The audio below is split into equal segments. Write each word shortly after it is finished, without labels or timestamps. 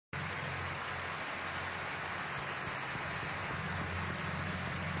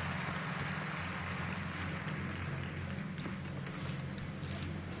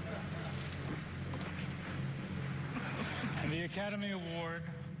The Academy Award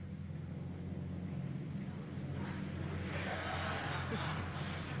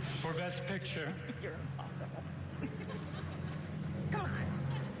for Best Picture. You're impossible. Come on.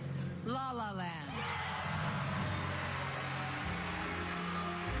 La La Land.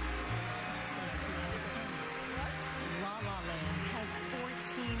 La La Land has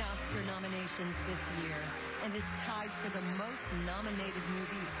 14 Oscar nominations this year and is tied for the most nominated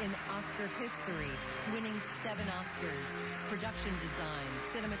movie in Oscar history, winning 7 Oscars: production design,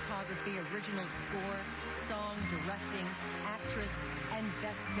 cinematography, original score, song, directing, actress, and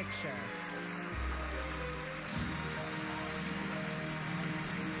Best Picture.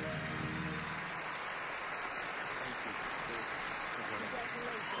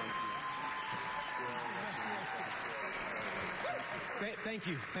 Thank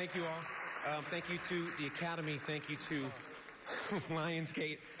you. Thank you all. Thank you to the Academy. Thank you to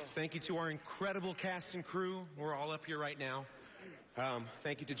Lionsgate. Thank you to our incredible cast and crew. We're all up here right now.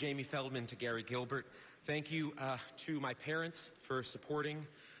 Thank you to Jamie Feldman, to Gary Gilbert. Thank you to my parents for supporting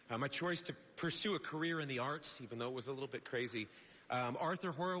my choice to pursue a career in the arts, even though it was a little bit crazy.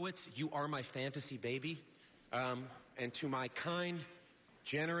 Arthur Horowitz, you are my fantasy baby. And to my kind,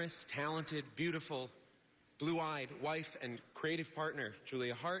 generous, talented, beautiful, blue-eyed wife and creative partner,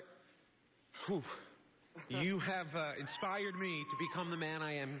 Julia Hart, you have inspired me to become the man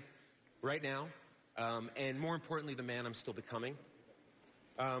I am right now, and more importantly, the man I'm still becoming.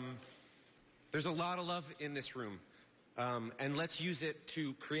 There's a lot of love in this room, and let's use it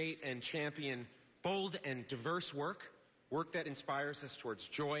to create and champion bold and diverse work that inspires us towards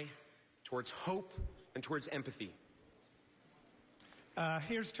joy, towards hope, and towards empathy.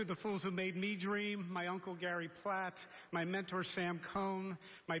 Here's to the fools who made me dream: my uncle Gary Platt, my mentor Sam Cohn,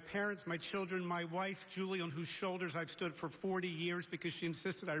 my parents, my children, my wife Julie, on whose shoulders I've stood for 40 years because she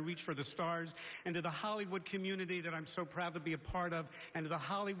insisted I reach for the stars, and to the Hollywood community that I'm so proud to be a part of, and to the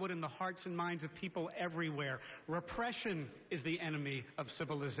Hollywood in the hearts and minds of people everywhere. Repression is the enemy of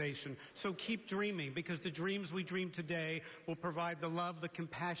civilization. So keep dreaming, because the dreams we dream today will provide the love, the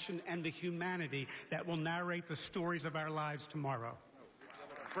compassion, and the humanity that will narrate the stories of our lives tomorrow.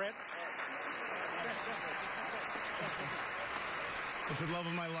 Fred? Well, for the love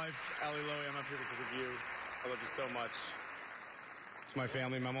of my life, Ali Lowy, I'm up here because of you. I love you so much. To my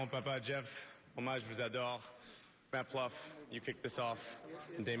family, maman, papa, Jeff, hommage, je vous adore. Matt Pluff, you kicked this off.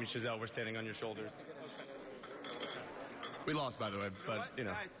 And Damien Chazelle, we're standing on your shoulders. We lost, by the way, but, you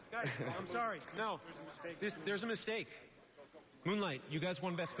know. Guys, I'm sorry. No, there's a mistake. Moonlight, you guys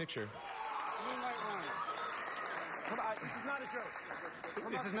won Best Picture. Moonlight won. Come on, this is not a joke.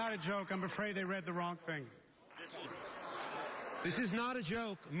 This is not a joke. I'm afraid they read the wrong thing. This is not a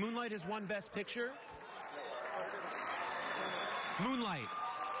joke. Moonlight has won Best Picture. Moonlight,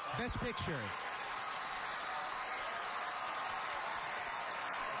 Best Picture.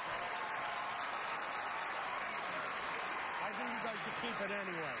 I think you guys should keep it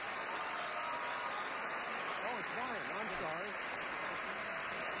anyway. Oh, it's fine. I'm sorry.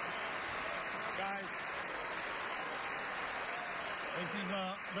 Guys, this is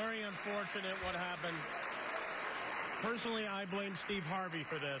very unfortunate what happened. Personally, I blame Steve Harvey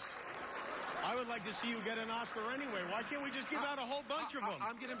for this. I would like to see you get an Oscar anyway. Why can't we just give out a whole bunch of them?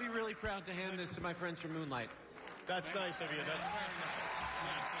 I'm going to be really proud to hand this to my friends from Moonlight. That's nice of you.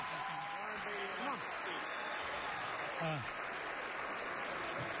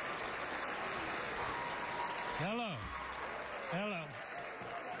 Hello.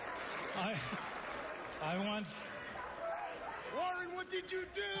 I want... Warren, what did you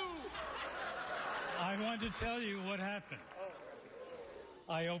do? I want to tell you what happened.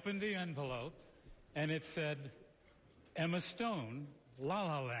 I opened the envelope, and it said, Emma Stone, La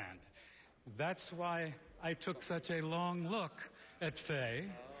La Land. That's why I took such a long look at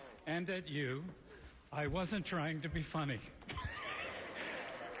Faye and at you. I wasn't trying to be funny.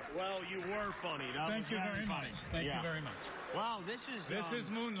 Well, you were funny. Thank you very much. Thank you very much. Wow, this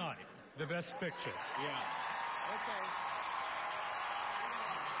is Moonlight, the Best Picture. Yeah. Okay.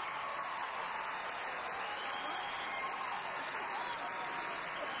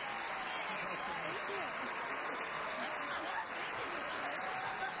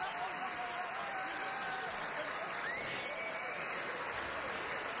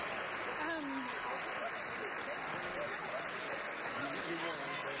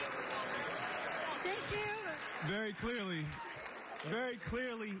 Very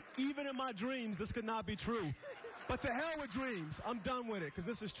clearly, even in my dreams, this could not be true. But to hell with dreams. I'm done with it, because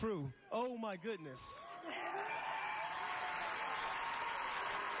this is true. Oh, my goodness.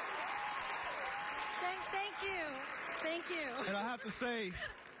 Thank you. And I have to say,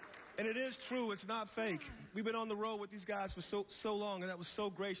 And it is true. It's not fake. We've been on the road with these guys for so long, and that was so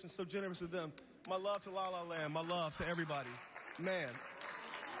gracious, so generous of them. My love to La La Land. My love to everybody. Man.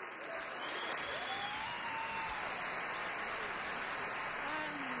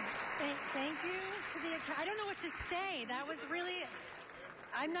 Thank you to the Academy. I don't know what to say. That was really,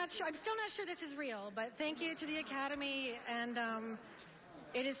 I'm not sure. I'm still not sure this is real, but thank you to the Academy. And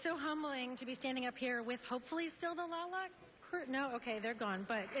it is so humbling to be standing up here with hopefully still the La La crew. No, okay, they're gone.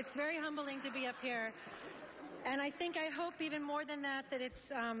 But it's very humbling to be up here. And I hope even more than that, that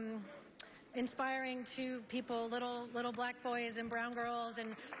it's inspiring to people, little black boys and brown girls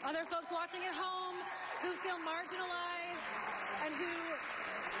and other folks watching at home who feel marginalized and who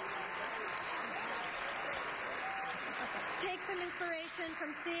take some inspiration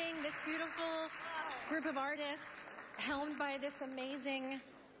from seeing this beautiful group of artists helmed by this amazing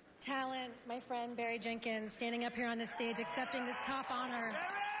talent, my friend Barry Jenkins, standing up here on this stage accepting this top honor.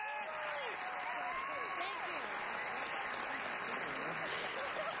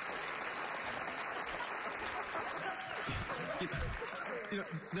 You know,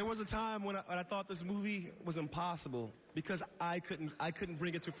 there was a time when I thought this movie was impossible because I couldn't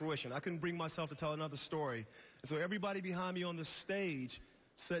bring it to fruition. I couldn't bring myself to tell another story. And so everybody behind me on the stage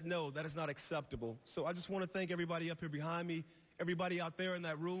said, no, that is not acceptable. So I just want to thank everybody up here behind me, everybody out there in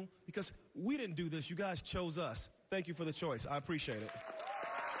that room, because we didn't do this. You guys chose us. Thank you for the choice. I appreciate it.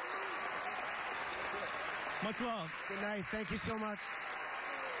 Much love. Good night. Thank you so much.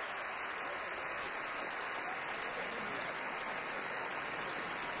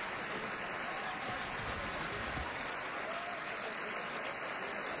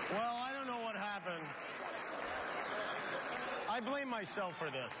 Well, I don't know what happened. I blame myself for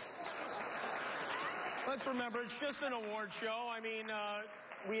this. Let's remember, it's just an award show. I mean,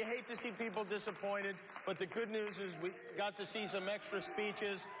 we hate to see people disappointed, but the good news is we got to see some extra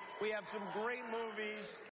speeches. We have some great movies.